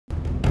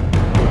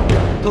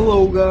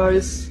Hello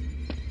guys.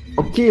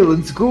 Okay,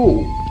 let's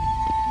go.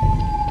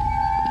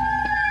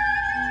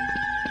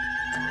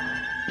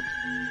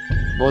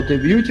 What a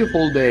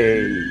beautiful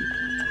day.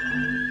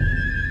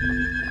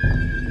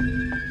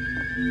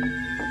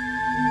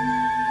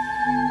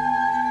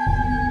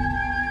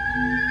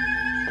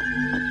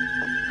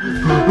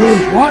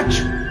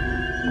 Watch!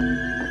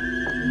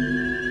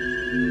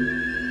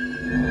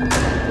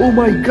 Oh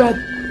my god!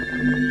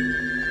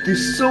 This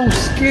is so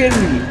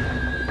scary!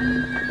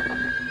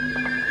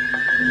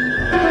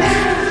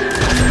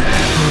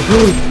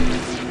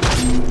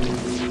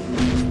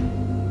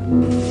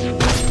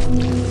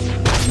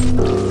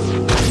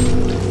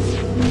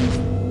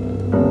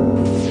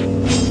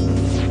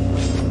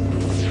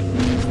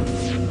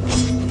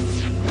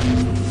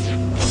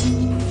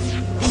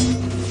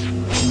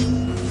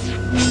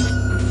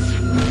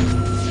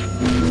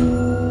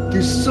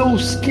 This is so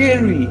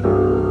scary!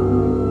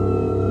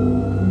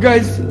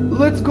 Guys,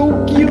 let's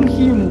go kill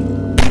him!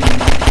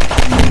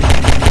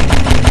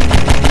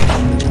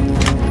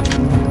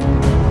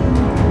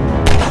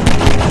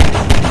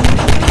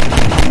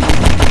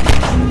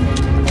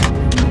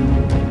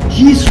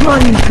 He's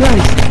running,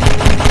 guys!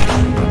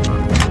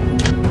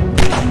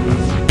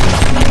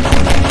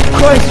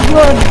 Guys,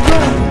 run!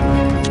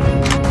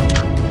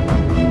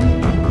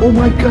 Oh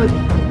my god!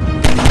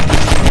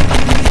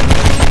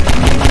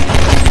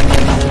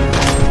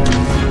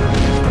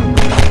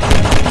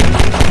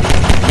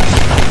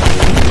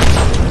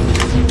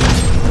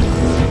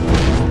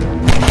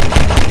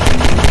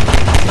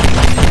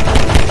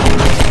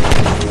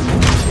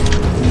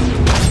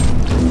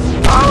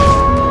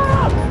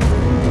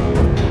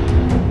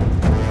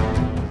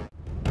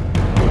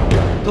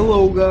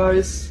 Hello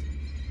guys.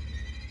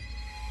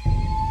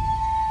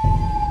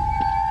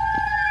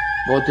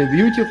 What a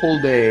beautiful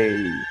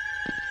day.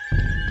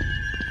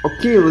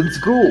 Okay, let's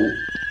go.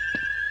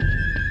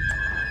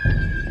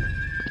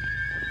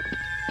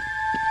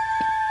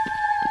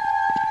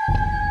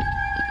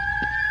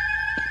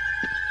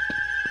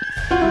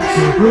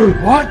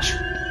 Watch!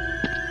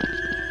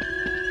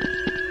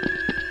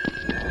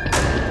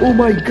 Oh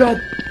my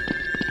god!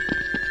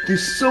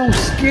 This is so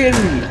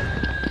scary!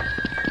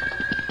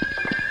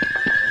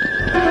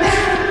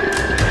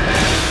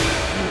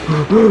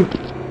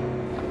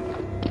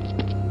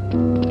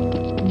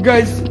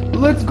 Guys,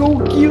 let's go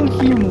kill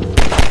him!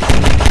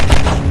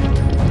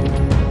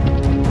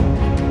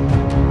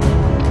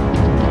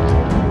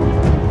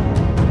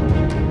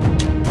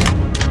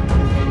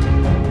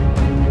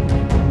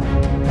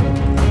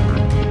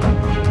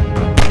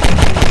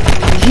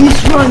 He's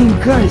running,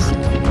 guys!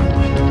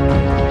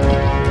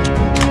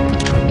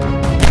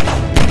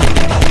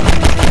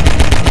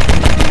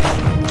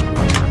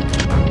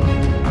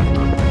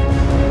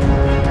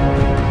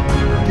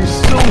 This is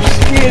so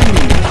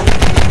scary!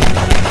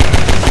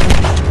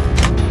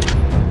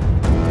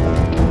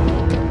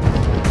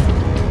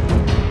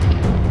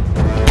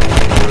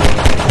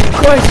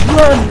 Guys,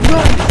 run!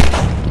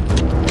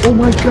 Oh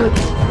my god!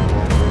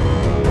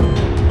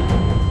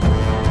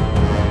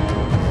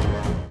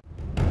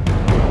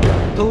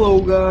 Hello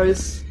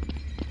guys.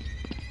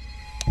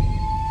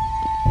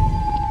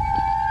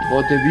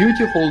 What a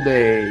beautiful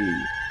day.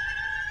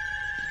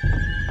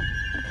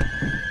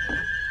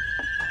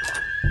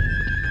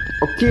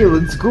 Okay,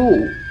 let's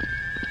go.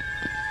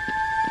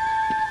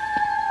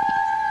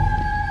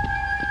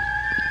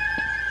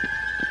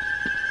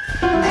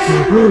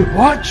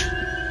 Watch!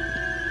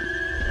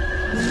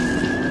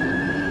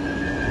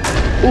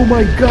 Oh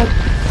my god!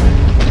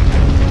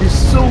 This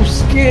is so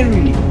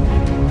scary!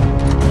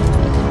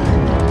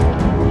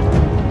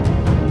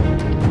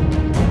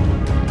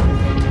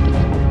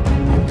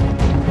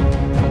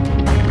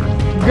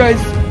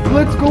 Guys,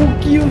 let's go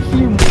kill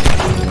him!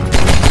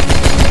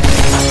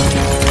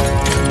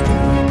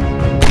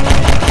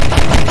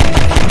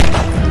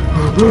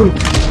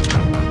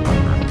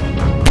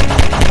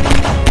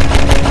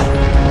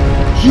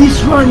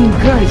 He's running,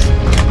 guys!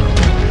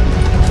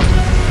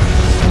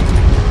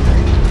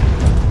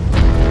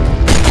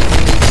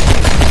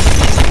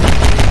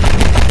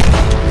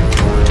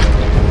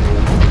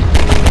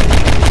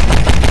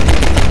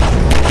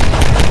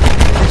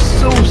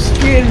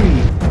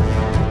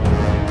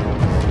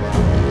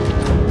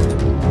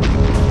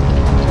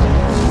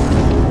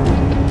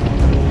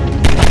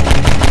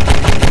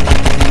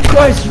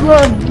 Guys,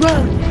 run!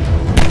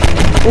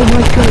 Oh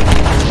my god!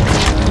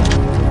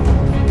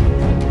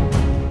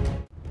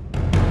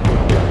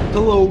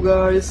 Hello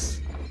guys.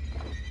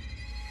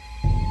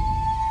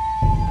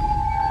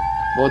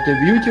 What a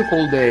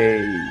beautiful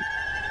day.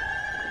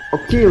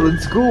 Okay,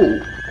 let's go.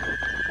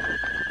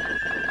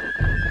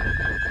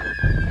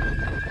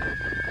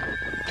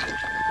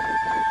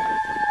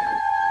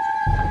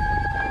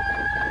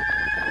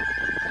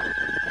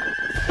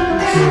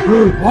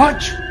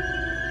 Watch!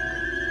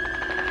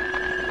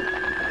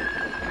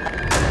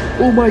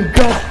 Oh my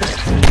god!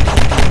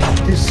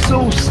 This is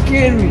so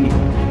scary!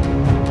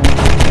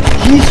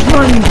 He's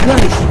running,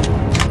 guys!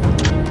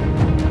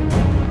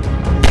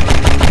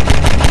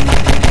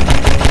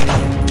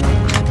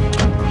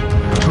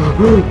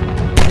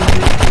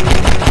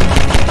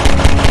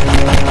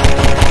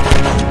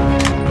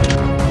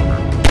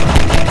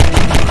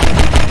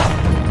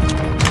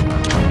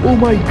 Oh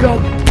my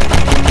god!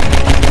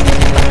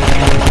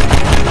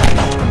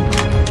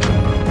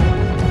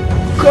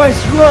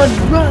 Guys, run!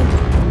 Run!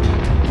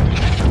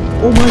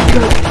 Oh my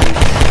god!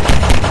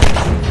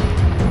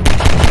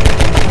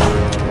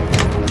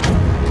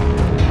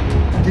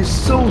 This is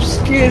so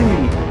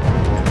scary!